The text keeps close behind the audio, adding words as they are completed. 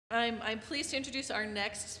I'm pleased to introduce our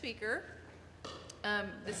next speaker.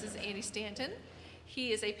 This is Andy Stanton.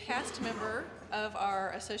 He is a past member of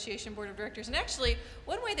our association board of directors. And actually,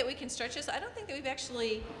 one way that we can stretch this, I don't think that we've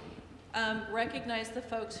actually recognized the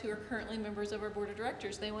folks who are currently members of our board of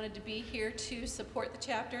directors. They wanted to be here to support the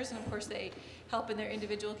chapters, and of course they help in their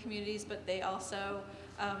individual communities, but they also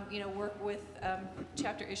work with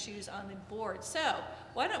chapter issues on the board. So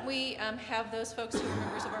why don't we have those folks who are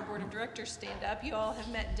members of our board of directors stand up. You all have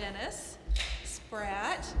met Dennis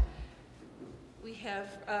Spratt. We have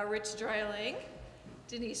Rich Dreiling,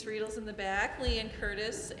 Denise Riedels in the back, Leanne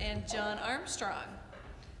Curtis, and John Armstrong.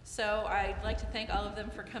 So I'd like to thank all of them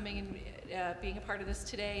for coming and being a part of this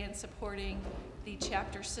today and supporting the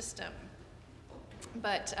chapter system.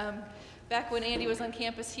 But back when Andy was on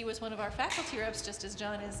campus, he was one of our faculty reps, just as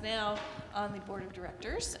John is now on the board of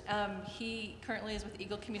directors. He currently is with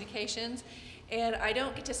Eagle Communications. And I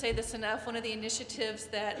don't get to say this enough, one of the initiatives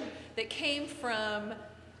that came from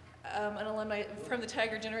an alumni from the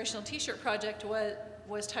Tiger Generational T-shirt Project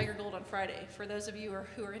was Tiger Gold on Friday. For those of you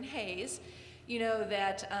who are in Hayes, you know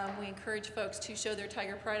that we encourage folks to show their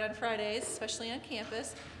Tiger Pride on Fridays, especially on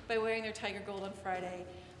campus, by wearing their Tiger Gold on Friday.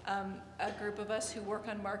 A group of us who work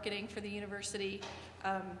on marketing for the university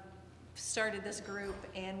started this group,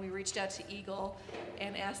 and we reached out to Eagle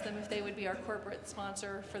and asked them if they would be our corporate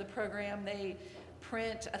sponsor for the program. They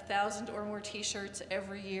print 1,000 or more t-shirts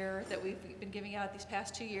every year that we've been giving out these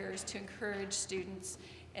past 2 years to encourage students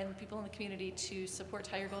and people in the community to support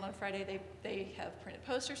Tiger Gold on Friday. They have printed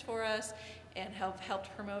posters for us and have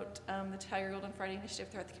helped promote the Tiger Gold on Friday initiative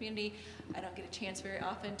throughout the community. I don't get a chance very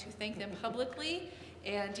often to thank them publicly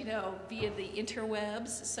and via the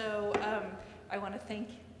interwebs. So I want to thank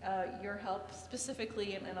your help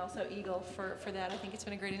specifically, and also Eagle for that. I think it's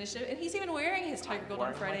been a great initiative. And he's even wearing his Tiger Gold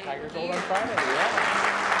on Friday. Tiger Gold on Friday, yeah.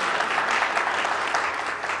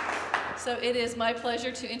 So it is my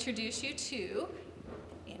pleasure to introduce you to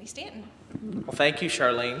Andy Stanton. Well, thank you,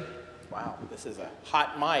 Charlene. Wow, this is a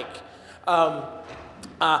hot mic.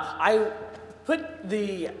 I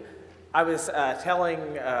was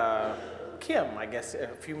telling Kim, I guess, a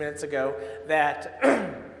few minutes ago that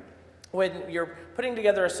when you're putting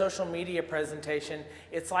together a social media presentation,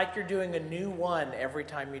 it's like you're doing a new one every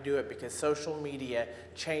time you do it because social media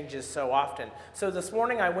changes so often. So this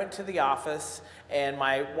morning I went to the office, and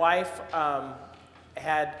my wife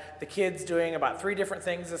had the kids doing about 3 different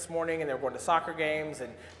things this morning, and they were going to soccer games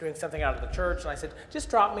and doing something out of the church, and I said, just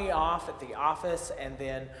drop me off at the office, and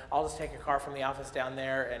then I'll just take a car from the office down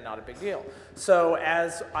there, and not a big deal. So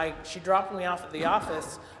as she dropped me off at the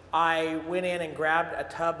office, I went in and grabbed a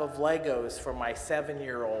tub of Legos for my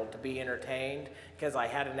 7-year-old to be entertained, because I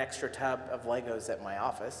had an extra tub of Legos at my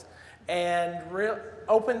office, and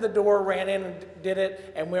opened the door, ran in and did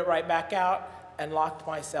it, and went right back out and locked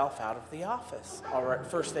myself out of the office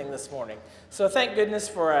first thing this morning. So thank goodness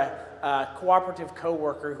for a cooperative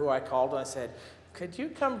coworker who I called, and I said, could you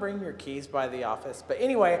come bring your keys by the office? But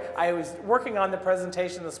anyway, I was working on the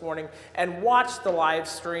presentation this morning and watched the live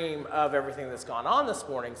stream of everything that's gone on this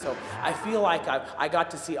morning. So I feel like I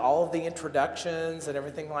got to see all of the introductions and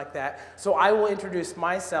everything like that. So I will introduce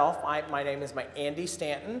myself. My name is Andy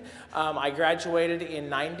Stanton. I graduated in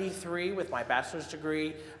 '93 with my bachelor's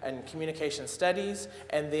degree in communication studies,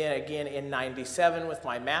 and then again in '97 with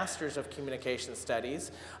my master's of communication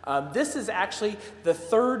studies. This is actually the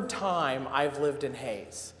 3rd time I've lived in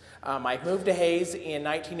Hayes. I moved to Hayes in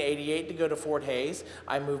 1988 to go to Fort Hayes.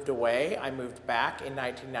 I moved away. I moved back in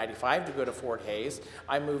 1995 to go to Fort Hayes.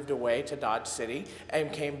 I moved away to Dodge City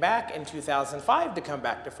and came back in 2005 to come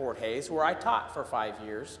back to Fort Hayes, where I taught for 5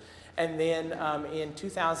 years. And then in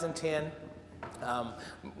 2010,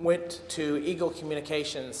 went to Eagle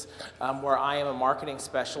Communications, where I am a marketing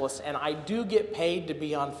specialist, and I do get paid to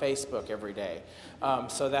be on Facebook every day.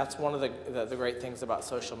 So that's one of the great things about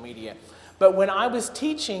social media. But when I was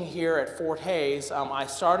teaching here at Fort Hayes, I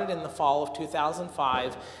started in the fall of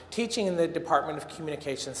 2005 teaching in the Department of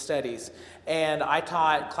Communication Studies. And I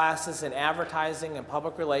taught classes in advertising and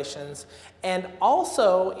public relations. And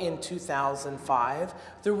also in 2005,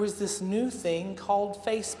 there was this new thing called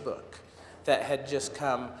Facebook that had just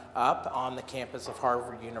come up on the campus of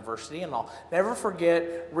Harvard University. And I'll never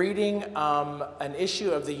forget reading an issue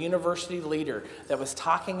of the University Leader that was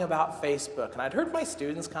talking about Facebook. And I'd heard my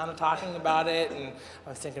students kind of talking about it, and I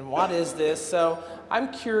was thinking, what is this? So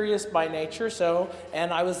I'm curious by nature,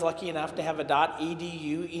 and I was lucky enough to have a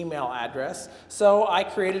 .edu email address, so I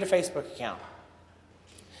created a Facebook account.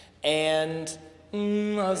 And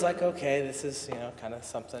I was like, okay, this is, kind of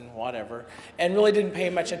something, whatever. And really didn't pay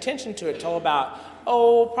much attention to it till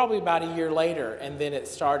probably about a year later. And then it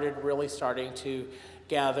started really starting to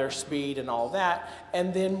gather speed and all that.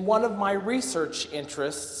 And then one of my research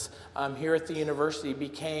interests here at the university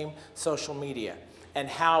became social media and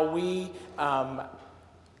how we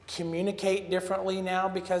communicate differently now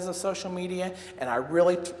because of social media. And I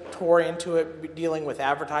really tore into it dealing with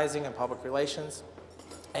advertising and public relations,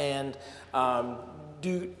 and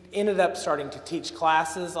ended up starting to teach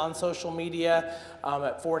classes on social media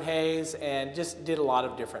at Fort Hays, and just did a lot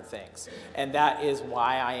of different things. And that is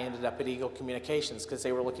why I ended up at Eagle Communications, because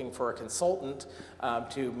they were looking for a consultant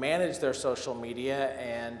to manage their social media,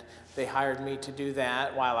 and they hired me to do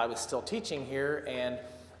that while I was still teaching here, and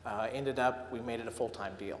we made it a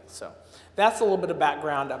full-time deal. So that's a little bit of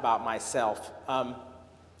background about myself.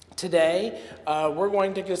 Today, we're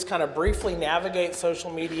going to just kind of briefly navigate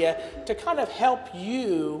social media to kind of help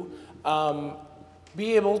you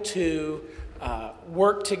be able to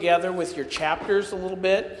work together with your chapters a little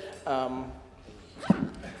bit.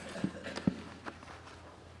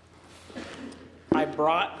 I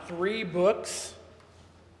brought 3 books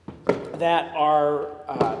that are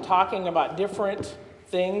talking about different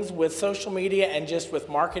things with social media and just with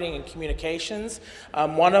marketing and communications.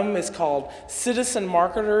 One of them is called Citizen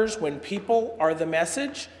Marketers When People Are the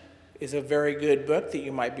Message. Is a very good book that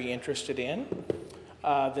you might be interested in.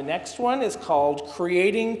 The next one is called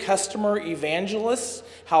Creating Customer Evangelists,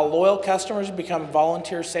 How Loyal Customers Become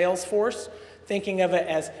Volunteer Sales Force. Thinking of it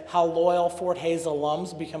as how loyal Fort Hays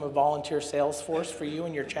alums become a volunteer sales force for you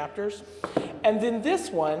and your chapters. And then this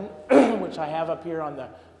one, which I have up here on the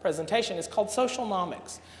presentation, is called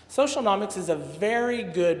Socialnomics. Socialnomics is a very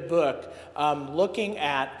good book looking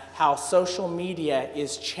at how social media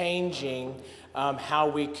is changing how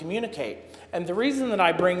we communicate. And the reason that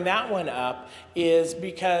I bring that one up is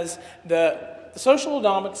because the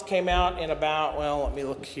Socialnomics came out in about, well, let me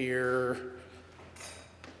look here,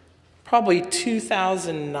 probably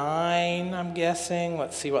 2009, I'm guessing.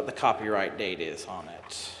 Let's see what the copyright date is on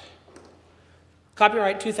it.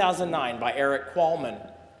 Copyright 2009 by Eric Qualman.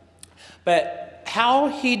 But how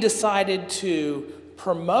he decided to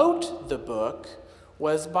promote the book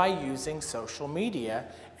was by using social media,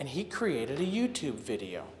 and he created a YouTube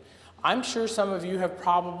video. I'm sure some of you have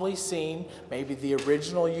probably seen maybe the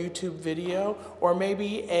original YouTube video or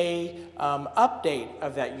maybe a update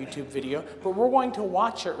of that YouTube video, but we're going to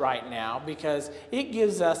watch it right now because it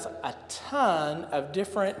gives us a ton of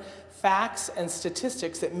different facts and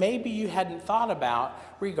statistics that maybe you hadn't thought about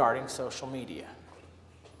regarding social media.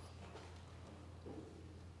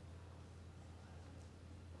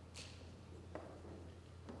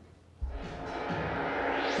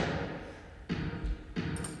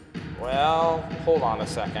 Well, hold on a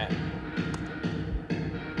second.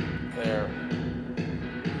 There we go.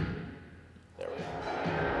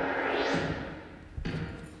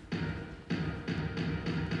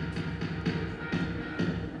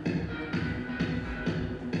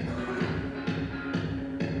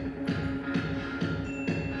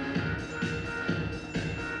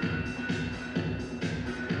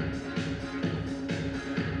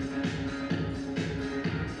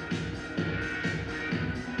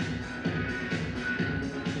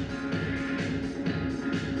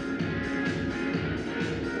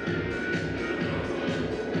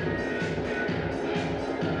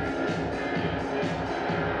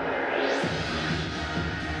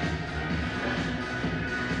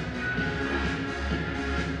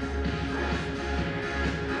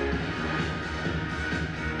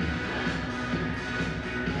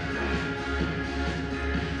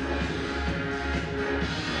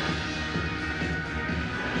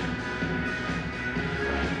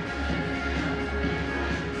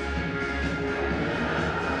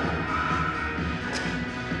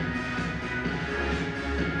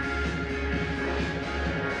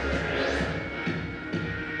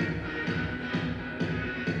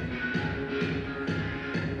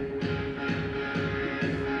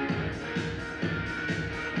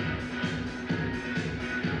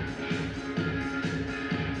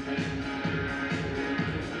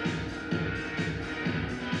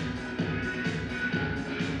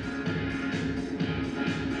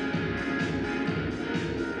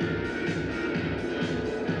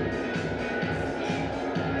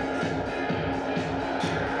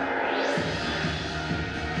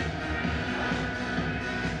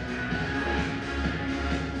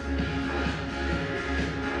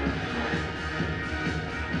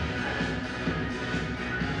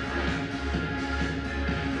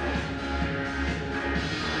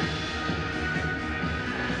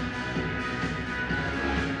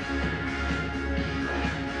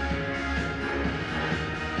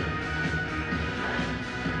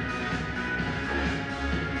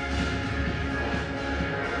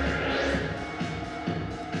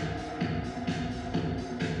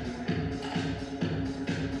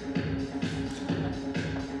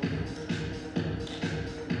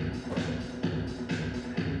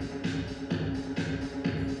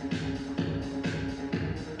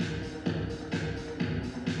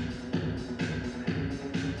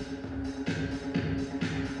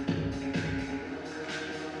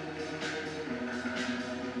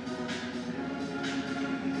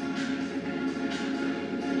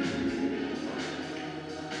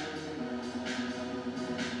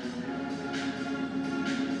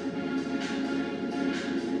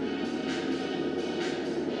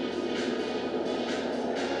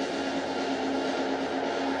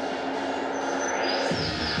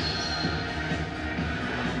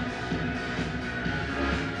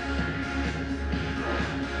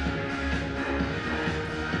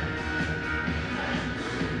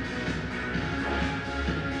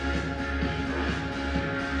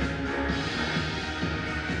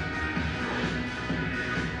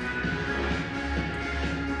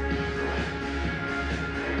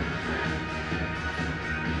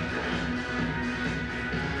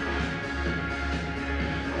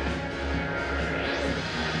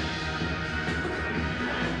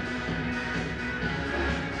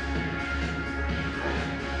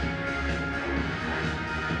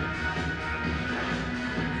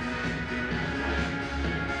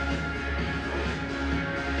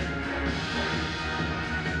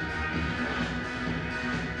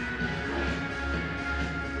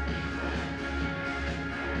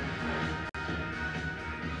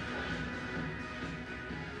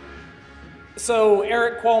 So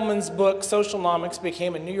Eric Qualman's book, Socialnomics,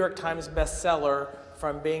 became a New York Times bestseller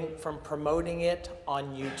from promoting it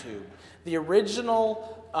on YouTube. The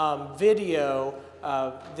original video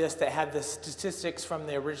that had the statistics from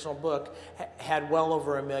the original book had well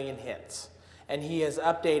over 1 million hits. And he has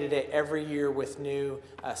updated it every year with new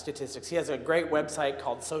statistics. He has a great website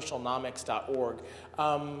called socialnomics.org.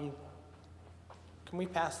 Can we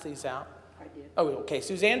pass these out? I did. Oh, okay.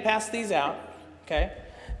 Suzanne passed these out. Okay.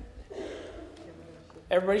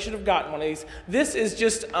 Everybody should have gotten one of these. This is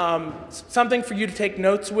just something for you to take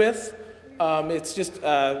notes with. It's just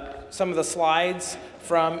some of the slides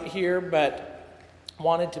from here, but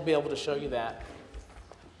wanted to be able to show you that.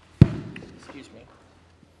 Excuse me.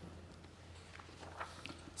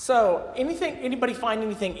 So, anybody find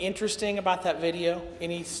anything interesting about that video?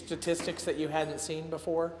 Any statistics that you hadn't seen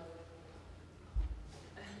before?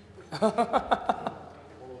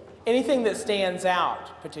 Anything that stands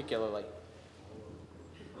out particularly?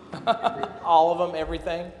 All of them,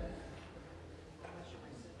 everything?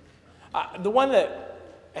 The one that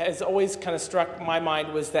has always kind of struck my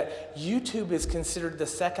mind was that YouTube is considered the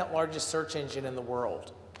second largest search engine in the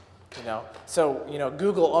world. So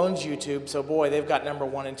Google owns YouTube, so boy, they've got number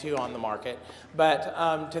 1 and 2 on the market.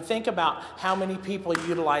 But to think about how many people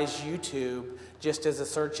utilize YouTube just as a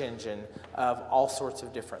search engine of all sorts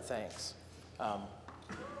of different things.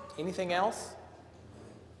 Anything else?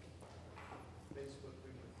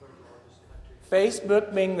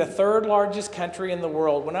 Facebook being the 3rd largest country in the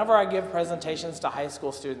world. Whenever I give presentations to high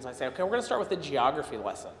school students, I say, okay, we're going to start with the geography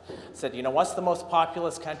lesson. I said, what's the most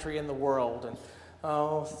populous country in the world? And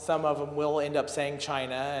some of them will end up saying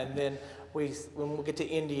China, and then when we'll get to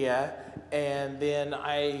India, and then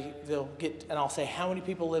I'll say, how many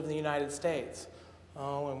people live in the United States?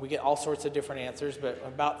 And we get all sorts of different answers, but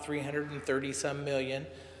about 330 some million.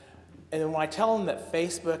 And then when I tell them that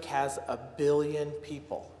Facebook has 1 billion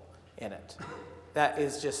people in it, that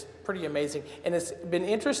is just pretty amazing. And it's been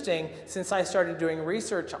interesting since I started doing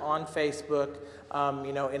research on Facebook,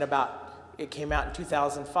 it came out in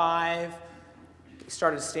 2005,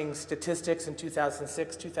 started seeing statistics in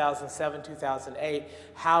 2006, 2007, 2008,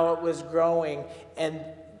 how it was growing. And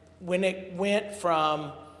when it went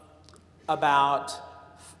from about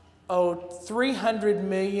 300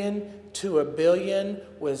 million to 1 billion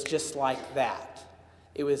was just like that.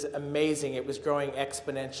 It was amazing. It was growing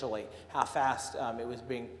exponentially, how fast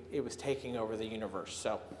it was taking over the universe.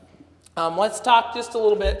 So let's talk just a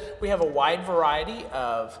little bit. We have a wide variety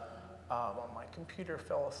of, my computer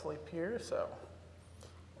fell asleep here, so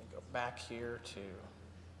let me go back here to,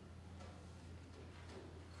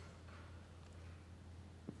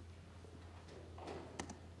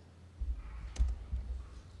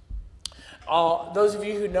 those of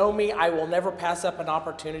you who know me, I will never pass up an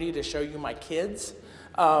opportunity to show you my kids.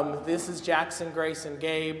 This is Jackson, Grace, and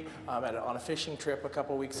Gabe on a fishing trip a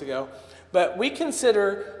couple weeks ago. But we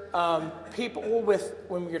consider people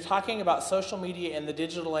when you're talking about social media and the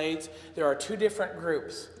digital age, there are 2 different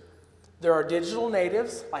groups. There are digital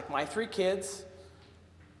natives, like my 3 kids.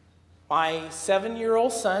 My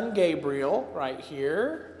 7-year-old son, Gabriel, right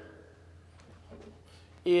here,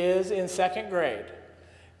 is in 2nd grade.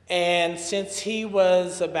 And since he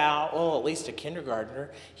was about, at least a kindergartner,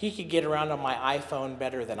 he could get around on my iPhone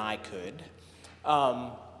better than I could.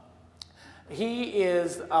 He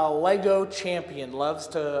is a Lego champion, loves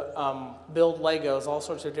to build Legos, all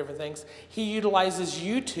sorts of different things. He utilizes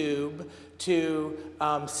YouTube to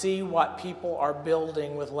see what people are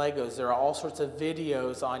building with Legos. There are all sorts of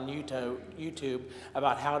videos on YouTube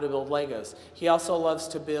about how to build Legos. He also loves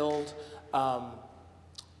to build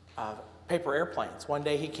paper airplanes. One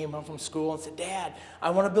day he came home from school and said, Dad,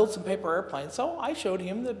 I want to build some paper airplanes. So I showed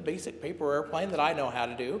him the basic paper airplane that I know how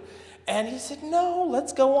to do. And he said, no,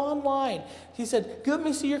 let's go online. He said, let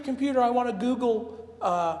me see your computer. I want to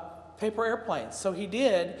Google paper airplanes. So he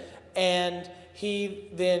did, and he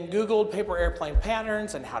then Googled paper airplane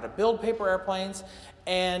patterns and how to build paper airplanes.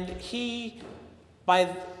 And he,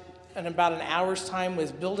 in about an hour's time,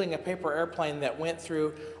 was building a paper airplane that went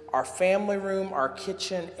through our family room, our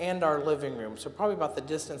kitchen, and our living room. So probably about the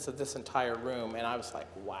distance of this entire room. And I was like,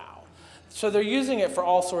 wow. So they're using it for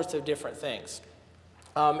all sorts of different things.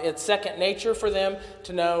 It's second nature for them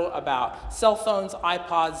to know about cell phones,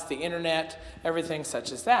 iPods, the internet, everything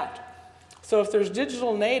such as that. So if there's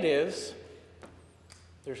digital natives,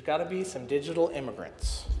 there's got to be some digital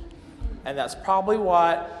immigrants. And that's probably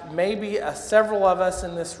what maybe several of us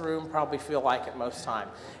in this room probably feel like at most time.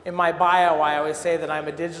 In my bio, I always say that I'm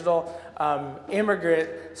a digital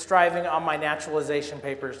immigrant striving on my naturalization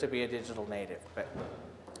papers to be a digital native. But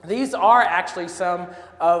These are actually some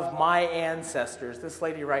of my ancestors. This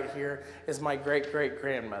lady right here is my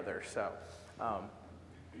great-great-grandmother. So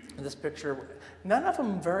this picture, none of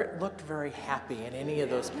them looked very happy in any of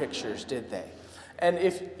those pictures, did they? And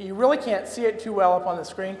if you really can't see it too well up on the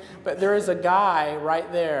screen, but there is a guy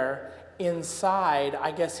right there inside.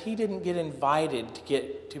 I guess he didn't get invited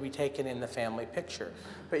to be taken in the family picture,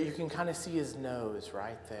 but you can kind of see his nose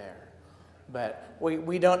right there. But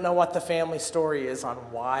we don't know what the family story is on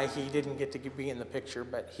why he didn't get to be in the picture,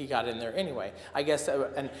 but he got in there anyway. I guess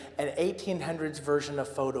an 1800s version of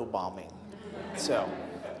photobombing. So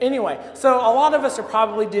anyway, so a lot of us are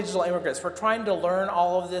probably digital immigrants. We're trying to learn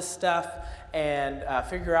all of this stuff and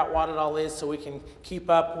figure out what it all is so we can keep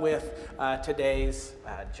up with today's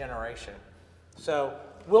generation. So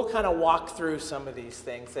we'll kind of walk through some of these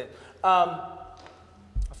things.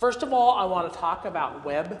 First of all, I want to talk about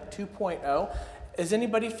Web 2.0. Is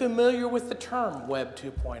anybody familiar with the term Web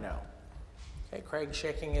 2.0? Okay, Craig's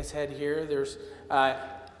shaking his head here. There's,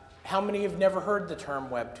 how many have never heard the term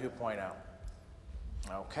Web 2.0?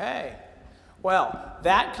 Okay. Well,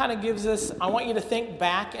 that kind of gives us, I want you to think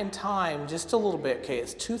back in time just a little bit. Okay,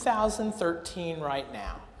 it's 2013 right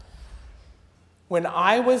now. When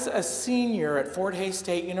I was a senior at Fort Hays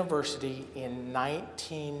State University in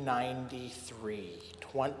 1993,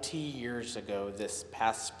 20 years ago this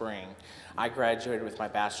past spring, I graduated with my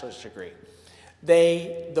bachelor's degree.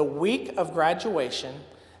 The week of graduation,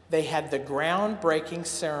 they had the groundbreaking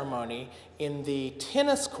ceremony in the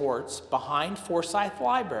tennis courts behind Forsyth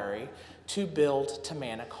Library to build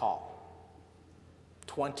Tamanic Hall,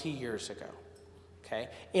 20 years ago. Okay.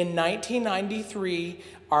 In 1993,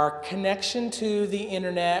 our connection to the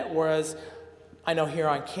internet was, I know here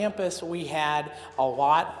on campus we had a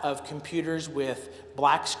lot of computers with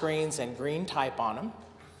black screens and green type on them.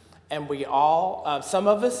 And we all, some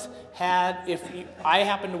of us had, I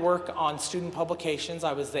happened to work on student publications.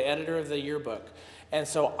 I was the editor of the yearbook. And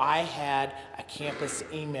so I had a campus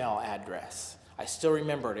email address. I still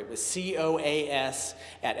remember it. It was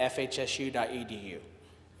coas@fhsu.edu.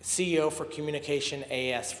 CO for communication,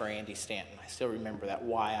 AS for Andy Stanton. I still remember that.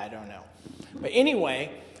 Why, I don't know. But anyway,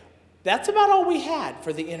 that's about all we had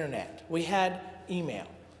for the internet. We had email.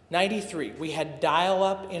 93, we had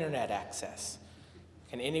dial-up internet access.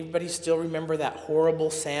 Can anybody still remember that horrible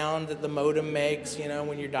sound that the modem makes, you know,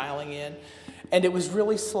 when you're dialing in? And it was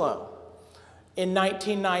really slow. In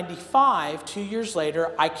 1995, 2 years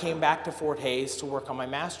later, I came back to Fort Hays to work on my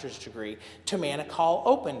master's degree. Tamanic Hall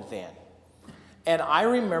opened then. And I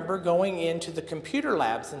remember going into the computer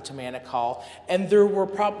labs in Tamanic Hall, and there were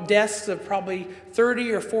desks of probably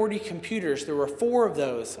 30 or 40 computers. There were 4 of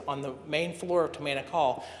those on the main floor of Tamanic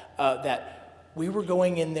Hall that we were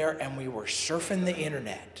going in there and we were surfing the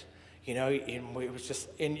internet. You know,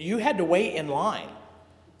 and you had to wait in line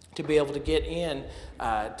to be able to get in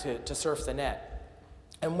to surf the net.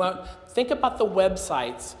 And think about the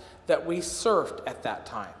websites that we surfed at that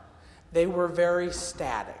time. They were very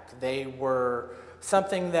static. They were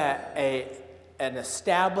something that an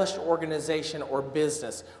established organization or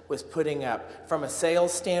business was putting up. From a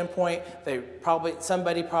sales standpoint,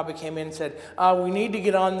 somebody probably came in and said, we need to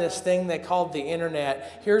get on this thing they called the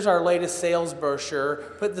internet. Here's our latest sales brochure.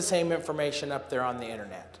 Put the same information up there on the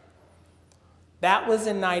internet. That was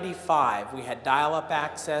in 95. We had dial-up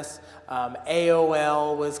access.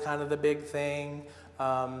 AOL was kind of the big thing.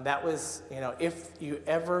 That was, you know, if you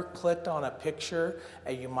ever clicked on a picture,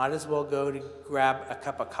 you might as well go to grab a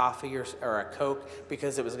cup of coffee or a Coke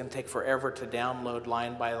because it was going to take forever to download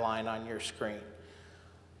line by line on your screen.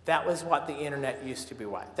 That was what the internet used to be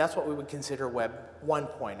like. That's what we would consider Web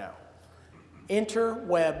 1.0. Enter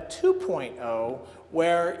Web 2.0,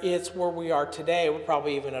 where it's where we are today. We're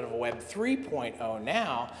probably even at a Web 3.0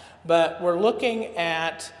 now, but we're looking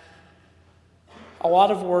at a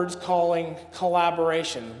lot of words calling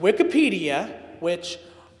collaboration. Wikipedia, which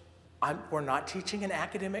we're not teaching an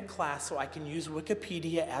academic class, so I can use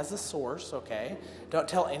Wikipedia as a source, okay? Don't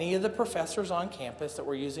tell any of the professors on campus that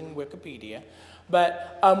we're using Wikipedia.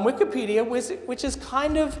 But Wikipedia, which is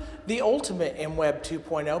kind of the ultimate in Web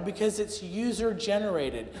 2.0 because it's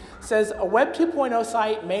user-generated, says a Web 2.0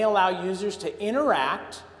 site may allow users to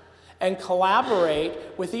interact and collaborate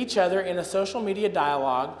with each other in a social media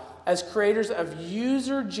dialogue as creators of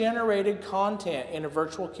user-generated content in a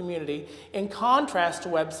virtual community, in contrast to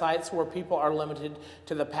websites where people are limited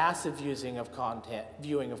to the passive viewing of content.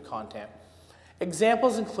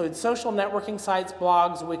 Examples include social networking sites,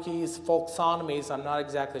 blogs, wikis, folksonomies. I'm not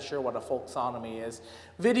exactly sure what a folksonomy is.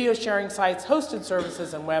 Video sharing sites, hosted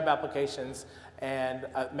services, and web applications, and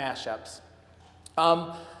mashups.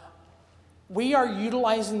 We are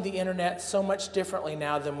utilizing the internet so much differently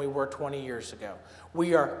now than we were 20 years ago.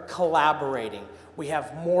 We are collaborating. We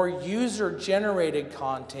have more user-generated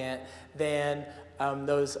content than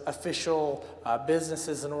those official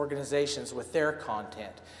businesses and organizations with their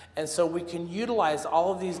content. And so we can utilize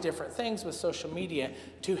all of these different things with social media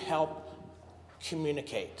to help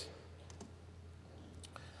communicate.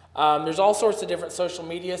 There's all sorts of different social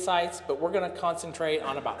media sites, but we're going to concentrate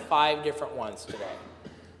on about 5 different ones today.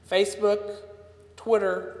 Facebook,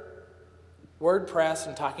 Twitter, WordPress,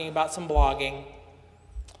 I'm talking about some blogging,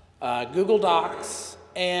 Google Docs,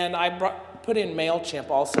 and I put in MailChimp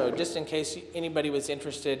also, just in case anybody was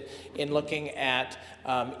interested in looking at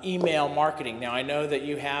email marketing. Now, I know that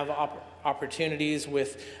you have opportunities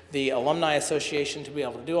with the Alumni Association to be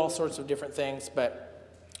able to do all sorts of different things, but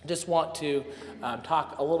just want to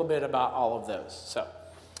talk a little bit about all of those. So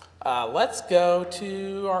let's go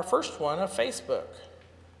to our first one of Facebook.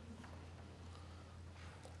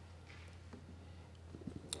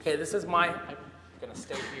 Okay, this is I'm going to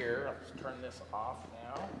stay here. I'll just turn this off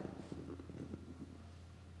now.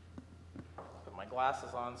 Put my glasses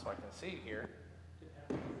on so I can see here.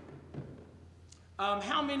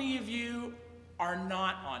 How many of you are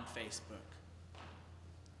not on Facebook?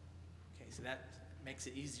 Okay, so that makes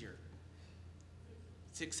it easier.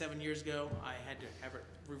 6, 7 years ago, I had to have it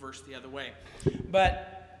reversed the other way.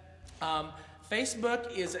 But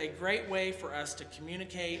Facebook is a great way for us to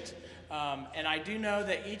communicate, and I do know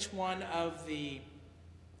that each one of the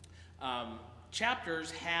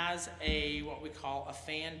chapters has what we call a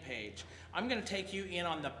fan page. I'm going to take you in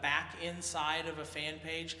on the back inside of a fan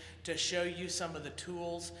page to show you some of the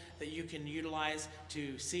tools that you can utilize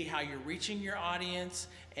to see how you're reaching your audience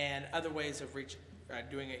and other ways of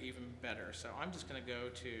doing it even better. So I'm just going to go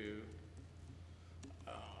to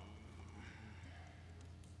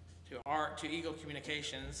Eagle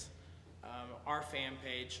Communications, our fan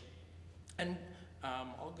page, and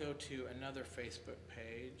I'll go to another Facebook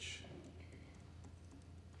page.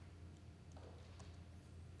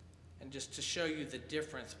 And just to show you the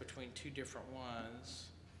difference between 2 different ones.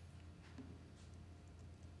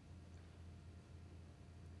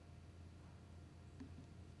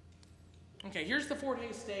 Okay, here's the Fort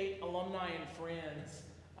Hays State Alumni and Friends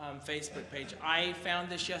Facebook page. I found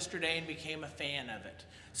this yesterday and became a fan of it.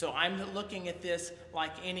 So I'm looking at this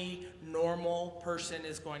like any normal person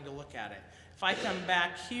is going to look at it. If I come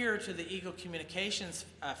back here to the Eagle Communications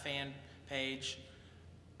fan page,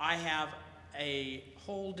 I have a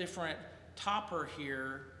whole different topper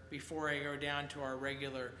here before I go down to our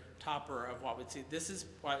regular topper of what we'd see. This is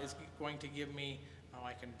what is going to give me,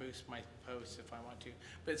 I can boost my posts if I want to,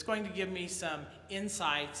 but it's going to give me some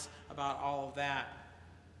insights about all of that.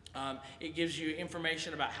 It gives you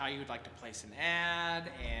information about how you would like to place an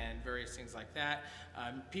ad and various things like that.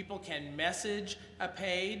 People can message a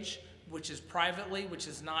page which is privately, which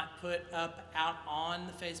is not put up out on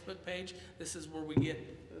the Facebook page. This is where we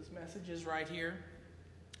get those messages right here.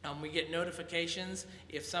 We get notifications.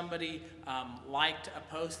 If somebody liked a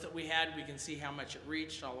post that we had, we can see how much it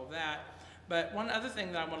reached, all of that. But one other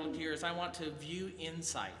thing that I want to look here is I want to view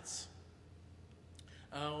insights.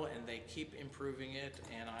 Oh, and they keep improving it,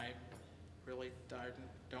 and I really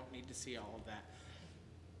don't need to see all of that.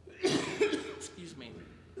 Excuse me.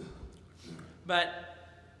 But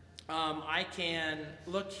I can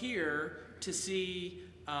look here to see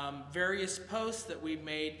various posts that we've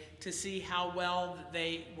made to see how well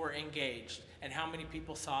they were engaged and how many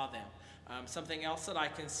people saw them. Something else that I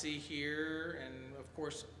can see here, and of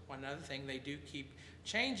course, one other thing, they do keep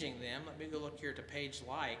changing them. Let me go look here to page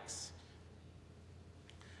likes.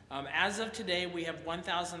 As of today, we have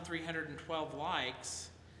 1,312 likes,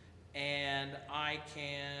 and I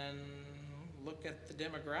can look at the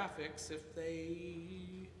demographics if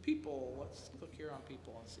let's look here on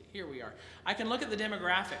people and see. Here we are. I can look at the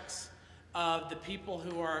demographics of the people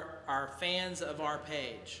who are fans of our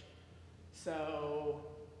page. So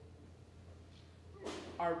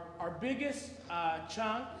our biggest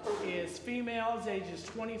chunk is females ages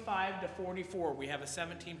 25 to 44. We have a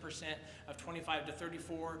 17% of 25 to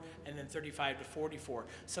 34 and then 35 to 44.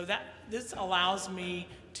 So this allows me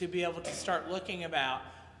to be able to start looking about,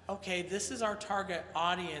 okay, this is our target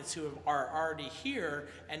audience who are already here,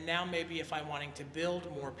 and now maybe if I'm wanting to build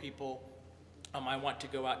more people, I want to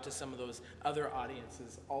go out to some of those other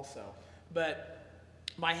audiences also. But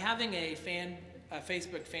by having a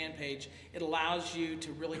Facebook fan page, it allows you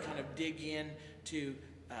to really kind of dig in to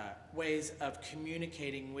ways of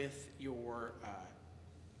communicating with your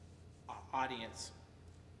audience.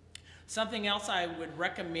 Something else I would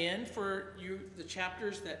recommend for you, the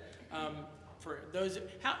chapters that For those,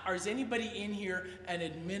 is anybody in here an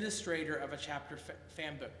administrator of a chapter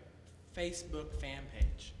Facebook fan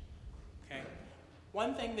page? Okay.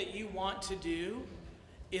 One thing that you want to do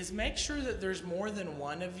is make sure that there's more than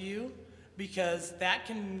one of you, because that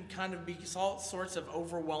can kind of be all sorts of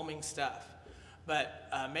overwhelming stuff.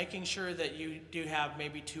 But making sure that you do have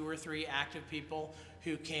maybe 2 or 3 active people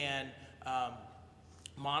who can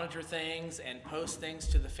monitor things and post things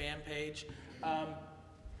to the fan page.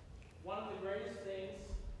 One of the greatest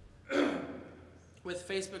things with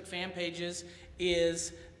Facebook fan pages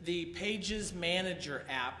is the Pages Manager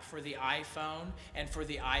app for the iPhone and for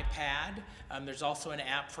the iPad. There's also an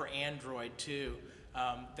app for Android too,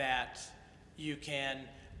 that you can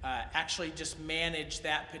actually just manage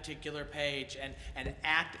that particular page and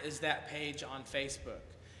act as that page on Facebook.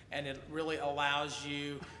 And it really allows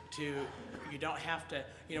you to, you don't have to,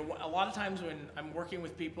 a lot of times when I'm working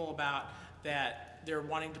with people about that, they're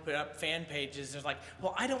wanting to put up fan pages, they're like,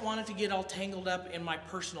 well, I don't want it to get all tangled up in my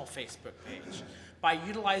personal Facebook page. By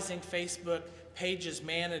utilizing Facebook Pages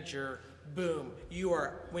Manager, boom,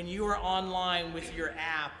 when you are online with your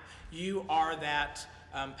app, you are that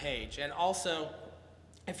page. And also,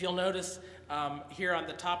 if you'll notice here on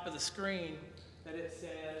the top of the screen that it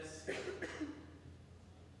says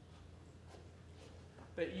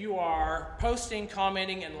that you are posting,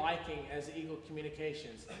 commenting, and liking as Eagle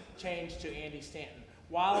Communications. Change to Andy Stanton.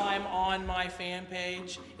 While I'm on my fan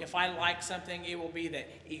page, if I like something, it will be that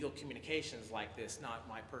Eagle Communications like this, not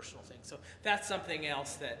my personal thing. So that's something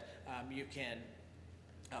else that you can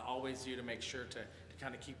always do to make sure to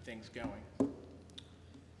kind of keep things going.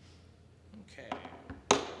 Okay.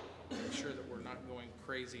 Make sure that we're not going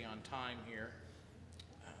crazy on time here.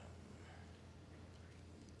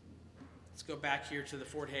 Let's go back here to the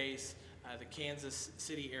Fort Hays, the Kansas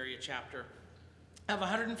City area chapter. I have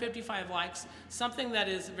 155 likes, something that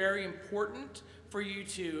is very important for you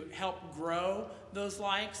to help grow those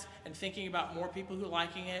likes and thinking about more people who are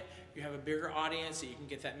liking it, you have a bigger audience so you can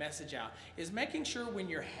get that message out, is making sure when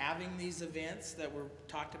you're having these events that were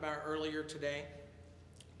talked about earlier today,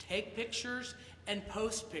 take pictures and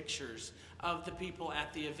post pictures of the people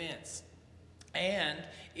at the events. And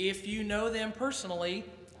if you know them personally,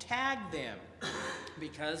 tag them,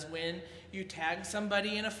 because when you tag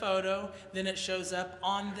somebody in a photo, then it shows up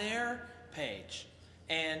on their page.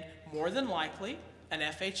 And more than likely, an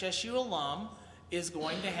FHSU alum is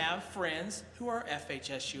going to have friends who are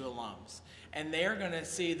FHSU alums. And they're going to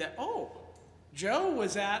see that, oh, Joe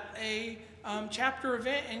was at a chapter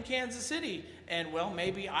event in Kansas City. And well,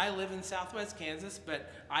 maybe I live in Southwest Kansas, but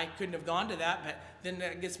I couldn't have gone to that. But then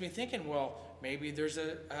that gets me thinking, well, maybe there's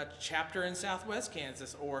a chapter in Southwest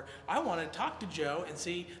Kansas, or I want to talk to Joe and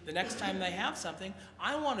see the next time they have something,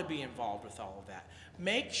 I want to be involved with all of that.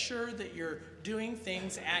 Make sure that you're doing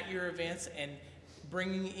things at your events and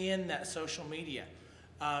bringing in that social media.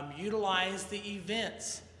 Utilize the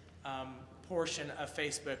events portion of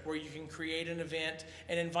Facebook where you can create an event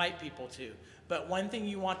and invite people to. But one thing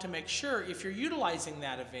you want to make sure, if you're utilizing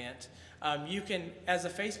that event, you can, as a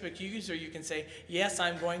Facebook user, you can say, yes,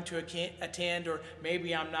 I'm going to attend, or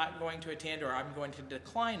maybe I'm not going to attend, or I'm going to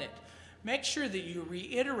decline it. Make sure that you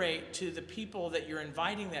reiterate to the people that you're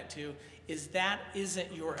inviting that to, is that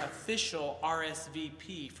isn't your official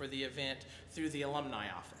RSVP for the event through the alumni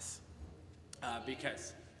office.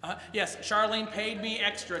 Because, yes, Charlene paid me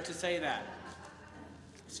extra to say that.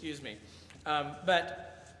 Excuse me. But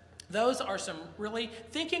those are some really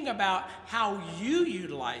thinking about how you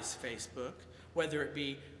utilize Facebook, whether it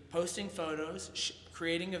be posting photos,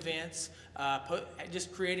 creating events,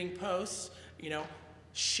 just creating posts,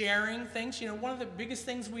 sharing things. One of the biggest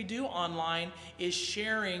things we do online is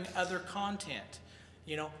sharing other content.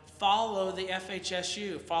 Follow the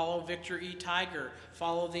FHSU, follow Victor E. Tiger,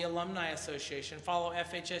 follow the Alumni Association, follow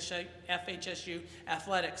FHSU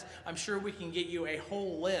Athletics. I'm sure we can get you a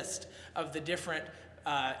whole list of the different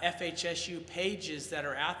FHSU pages that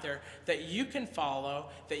are out there that you can follow,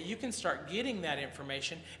 that you can start getting that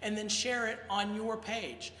information, and then share it on your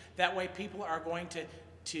page. That way people are going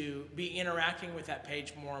to be interacting with that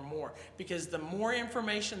page more and more, because the more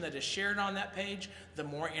information that is shared on that page, the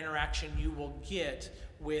more interaction you will get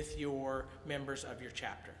with your members of your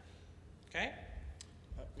chapter. Okay?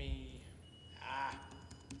 Let me,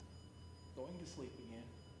 going to sleep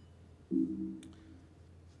again.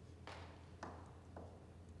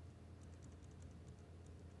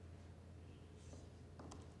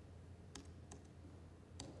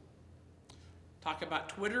 Talk about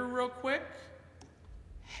Twitter real quick.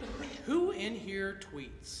 Who in here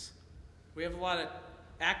tweets? We have a lot of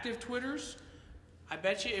active Twitters. I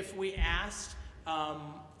bet you if we asked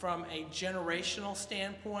from a generational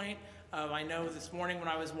standpoint, I know this morning when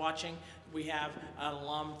I was watching, we have an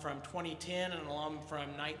alum from 2010 and an alum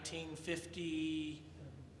from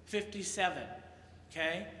 1957,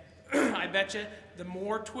 okay? I bet you the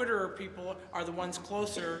more Twitter people are the ones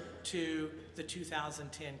closer to the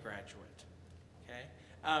 2010 graduate, okay?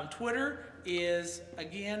 Twitter is,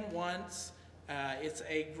 again, it's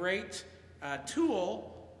a great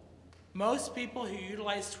tool. Most people who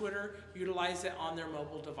utilize Twitter utilize it on their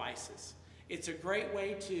mobile devices. It's a great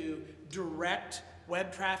way to direct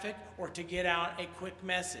web traffic or to get out a quick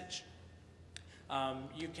message.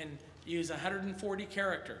 You can use 140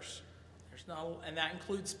 characters. And that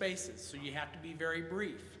includes spaces, so you have to be very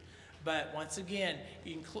brief. But once again,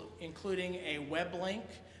 including a web link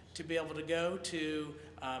to be able to go to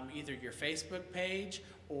either your Facebook page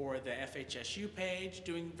or the FHSU page,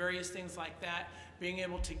 doing various things like that, being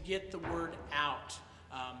able to get the word out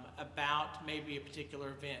about maybe a particular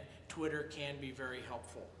event. Twitter can be very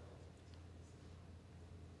helpful.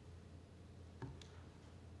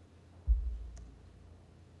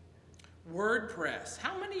 WordPress.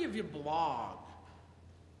 How many of you blog?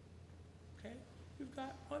 Okay, we've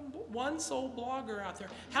got one sole blogger out there.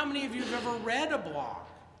 How many of you have ever read a blog?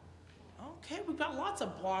 Okay, we've got lots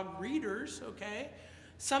of blog readers, okay?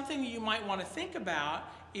 Something you might want to think about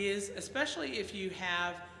is, especially if you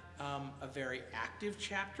have a very active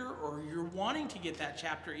chapter or you're wanting to get that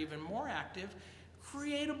chapter even more active,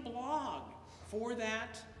 create a blog for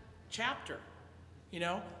that chapter, you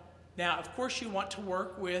know? Now, of course, you want to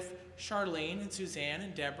work with Charlene and Suzanne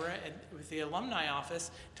and Deborah with the alumni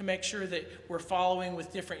office to make sure that we're following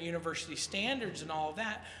with different university standards and all of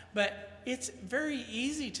that. But it's very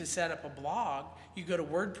easy to set up a blog. You go to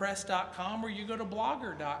WordPress.com or you go to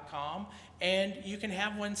Blogger.com, and you can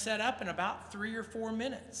have one set up in about 3 or 4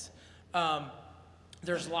 minutes.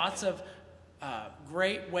 There's lots of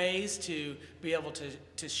great ways to be able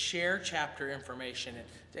to share chapter information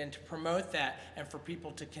and to promote that, and for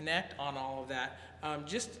people to connect on all of that.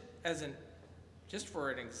 Just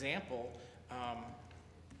for an example,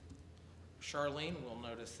 Charlene will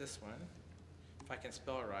notice this one, if I can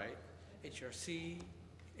spell it right,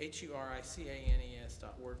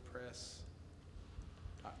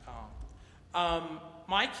 HurCanes.wordpress.com.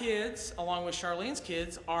 My kids, along with Charlene's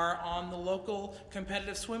kids, are on the local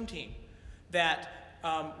competitive swim team that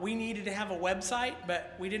we needed to have a website,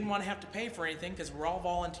 but we didn't want to have to pay for anything because we're all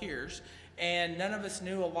volunteers, and none of us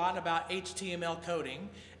knew a lot about HTML coding.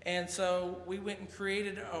 And so we went and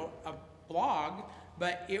created a blog,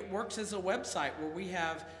 but it works as a website where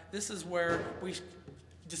this is where we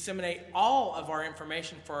disseminate all of our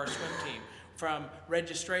information for our swim team, from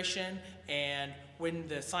registration and when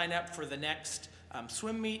the sign up for the next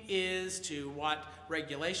swim meet is, to what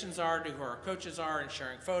regulations are, to who our coaches are, and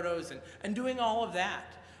sharing photos and doing all of that.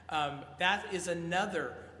 That is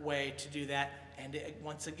another way to do that, and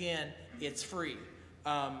once again, it's free.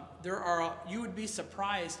 You would be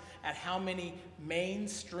surprised at how many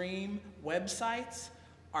mainstream websites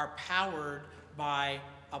are powered by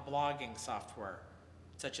a blogging software,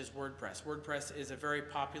 such as WordPress. WordPress is a very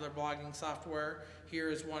popular blogging software. Here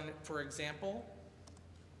is one, for example.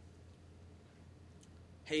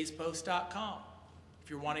 HayesPost.com. If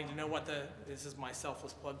you're wanting to know this is my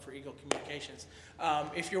selfless plug for Eagle Communications.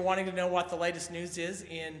 If you're wanting to know what the latest news is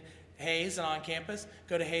in Hayes and on campus,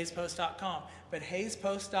 go to HayesPost.com. But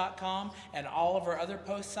HayesPost.com and all of our other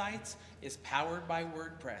post sites is powered by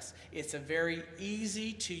WordPress. It's a very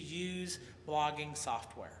easy to use blogging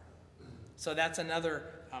software. So that's another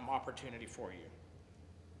opportunity for you.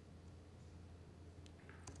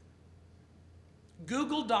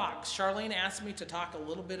 Google Docs. Charlene asked me to talk a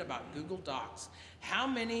little bit about Google Docs. How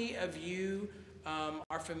many of you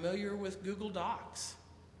are familiar with Google Docs?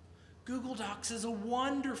 Google Docs is a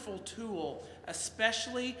wonderful tool,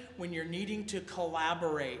 especially when you're needing to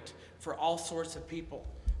collaborate for all sorts of people.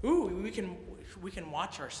 Ooh, we can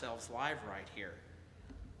watch ourselves live right here.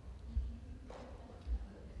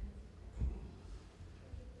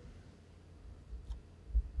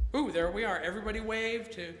 Ooh, there we are. Everybody wave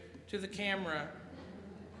to the camera.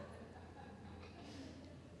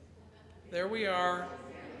 There we are.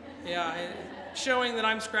 Yeah, showing that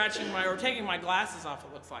I'm taking my glasses off,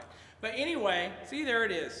 it looks like. But anyway, see, there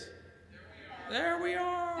it is. There we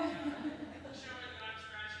are. Showing that I'm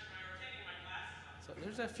scratching taking my glasses off. So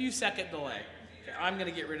there's a few second delay. Okay, I'm going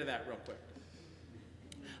to get rid of that real quick.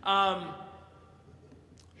 I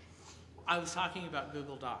was talking about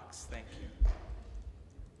Google Docs. Thank you.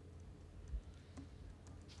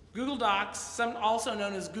 Google Docs, also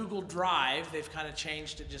known as Google Drive, they've kind of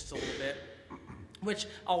changed it just a little bit, which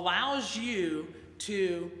allows you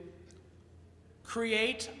to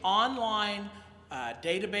create online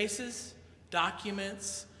databases,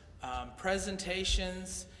 documents,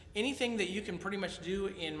 presentations, anything that you can pretty much do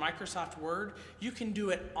in Microsoft Word, you can do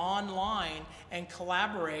it online and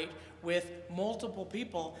collaborate with multiple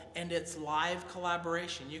people, and it's live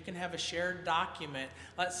collaboration. You can have a shared document.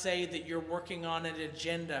 Let's say that you're working on an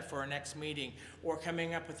agenda for our next meeting or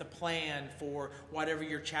coming up with a plan for whatever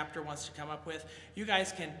your chapter wants to come up with. You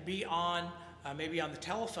guys can be on maybe on the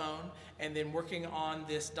telephone and then working on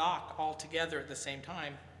this doc all together at the same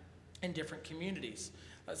time in different communities.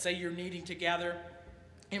 Let's say you're needing to gather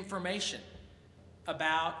information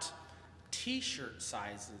about t-shirt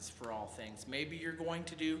sizes for all things. Maybe you're going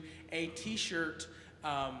to do a t-shirt,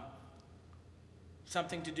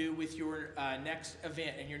 something to do with your next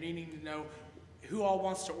event, and you're needing to know who all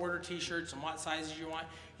wants to order t-shirts and what sizes you want.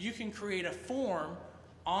 You can create a form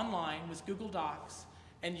online with Google Docs,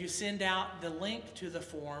 and you send out the link to the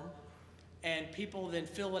form, and people then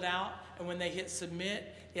fill it out, and when they hit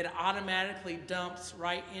submit, it automatically dumps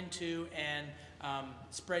right into an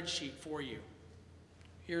spreadsheet for you.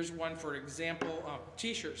 Here's one for example,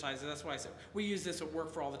 t-shirt sizes. That's why I said we use this at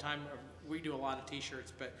work for all the time. We do a lot of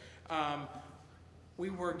t-shirts, but we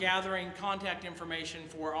were gathering contact information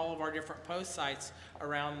for all of our different post sites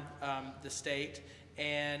around the state,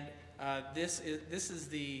 and this is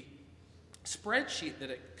the spreadsheet that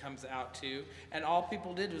it comes out to, and all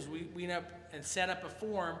people did was we went up and set up a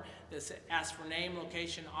form that asked for name,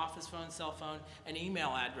 location, office phone, cell phone, and email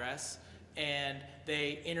address, and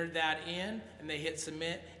they entered that in and they hit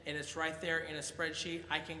submit, and it's right there in a spreadsheet.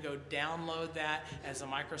 I can go download that as a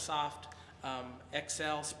Microsoft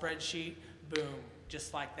Excel spreadsheet, boom,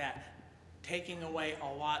 just like that, taking away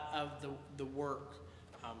a lot of the work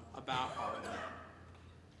about all of that.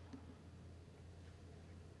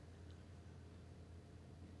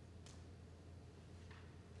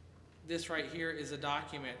 This right here is a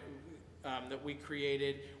document that we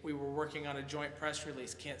created. We were working on a joint press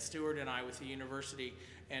release, Kent Stewart and I, with the university,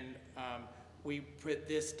 and we put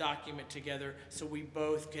this document together so we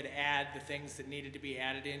both could add the things that needed to be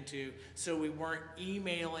added into, so we weren't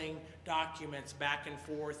emailing documents back and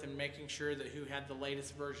forth and making sure that who had the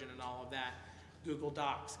latest version and all of that. Google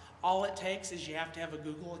Docs. All it takes is you have to have a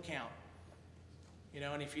Google account. You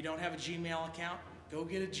know, and if you don't have a Gmail account, go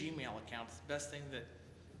get a Gmail account. It's the best thing that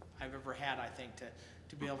I've ever had, I think,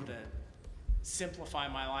 to be able to simplify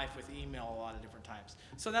my life with email a lot of different times.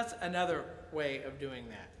 So that's another way of doing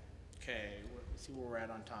that. Okay, let's see where we're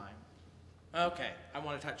at on time. Okay, I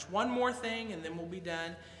want to touch one more thing and then we'll be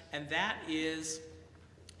done, and that is,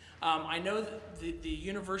 I know that the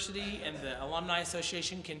university and the Alumni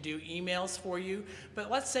Association can do emails for you,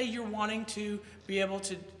 but let's say you're wanting to be able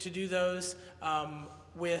to do those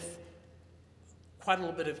with quite a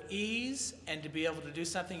little bit of ease, and to be able to do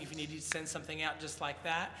something if you need to send something out just like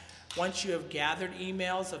that. Once you have gathered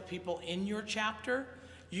emails of people in your chapter,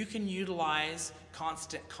 you can utilize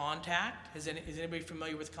Constant Contact. Is anybody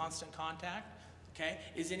familiar with Constant Contact? Okay.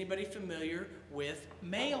 Is anybody familiar with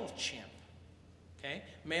MailChimp? Okay.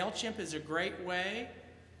 MailChimp is a great way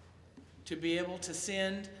to be able to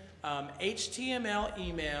send HTML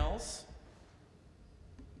emails,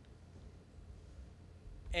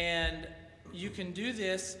 and you can do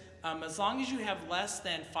this as long as you have less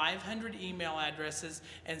than 500 email addresses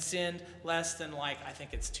and send less than, like, I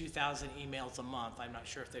think it's 2,000 emails a month. I'm not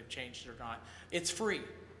sure if they've changed it or not. It's free,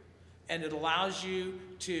 and it allows you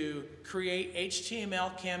to create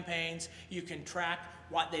HTML campaigns. You can track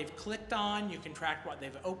what they've clicked on, you can track what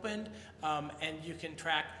they've opened, and you can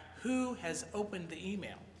track who has opened the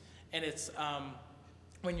email. And it's,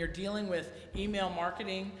 when you're dealing with email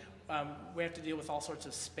marketing, we have to deal with all sorts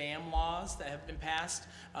of spam laws that have been passed.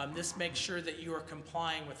 This makes sure that you are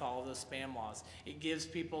complying with all of those spam laws. It gives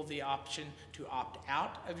people the option to opt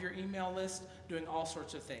out of your email list, doing all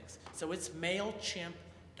sorts of things. So it's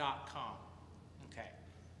MailChimp.com. Okay.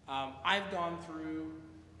 I've gone through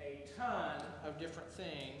a ton of different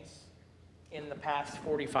things in the past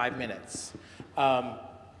 45 minutes.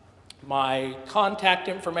 My contact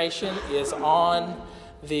information is on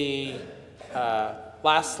the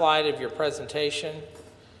last slide of your presentation.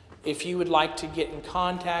 If you would like to get in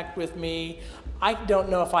contact with me, I don't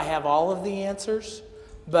know if I have all of the answers,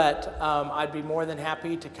 but I'd be more than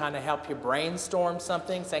happy to kind of help you brainstorm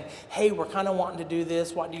something, saying, hey, we're kind of wanting to do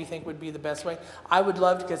this. What do you think would be the best way? I would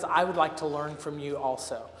love to, because I would like to learn from you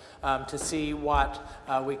also, to see what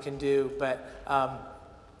we can do. But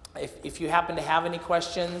if you happen to have any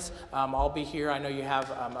questions, I'll be here. I know you have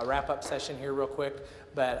a wrap-up session here real quick,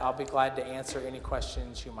 but I'll be glad to answer any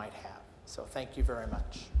questions you might have. So thank you very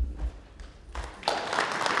much.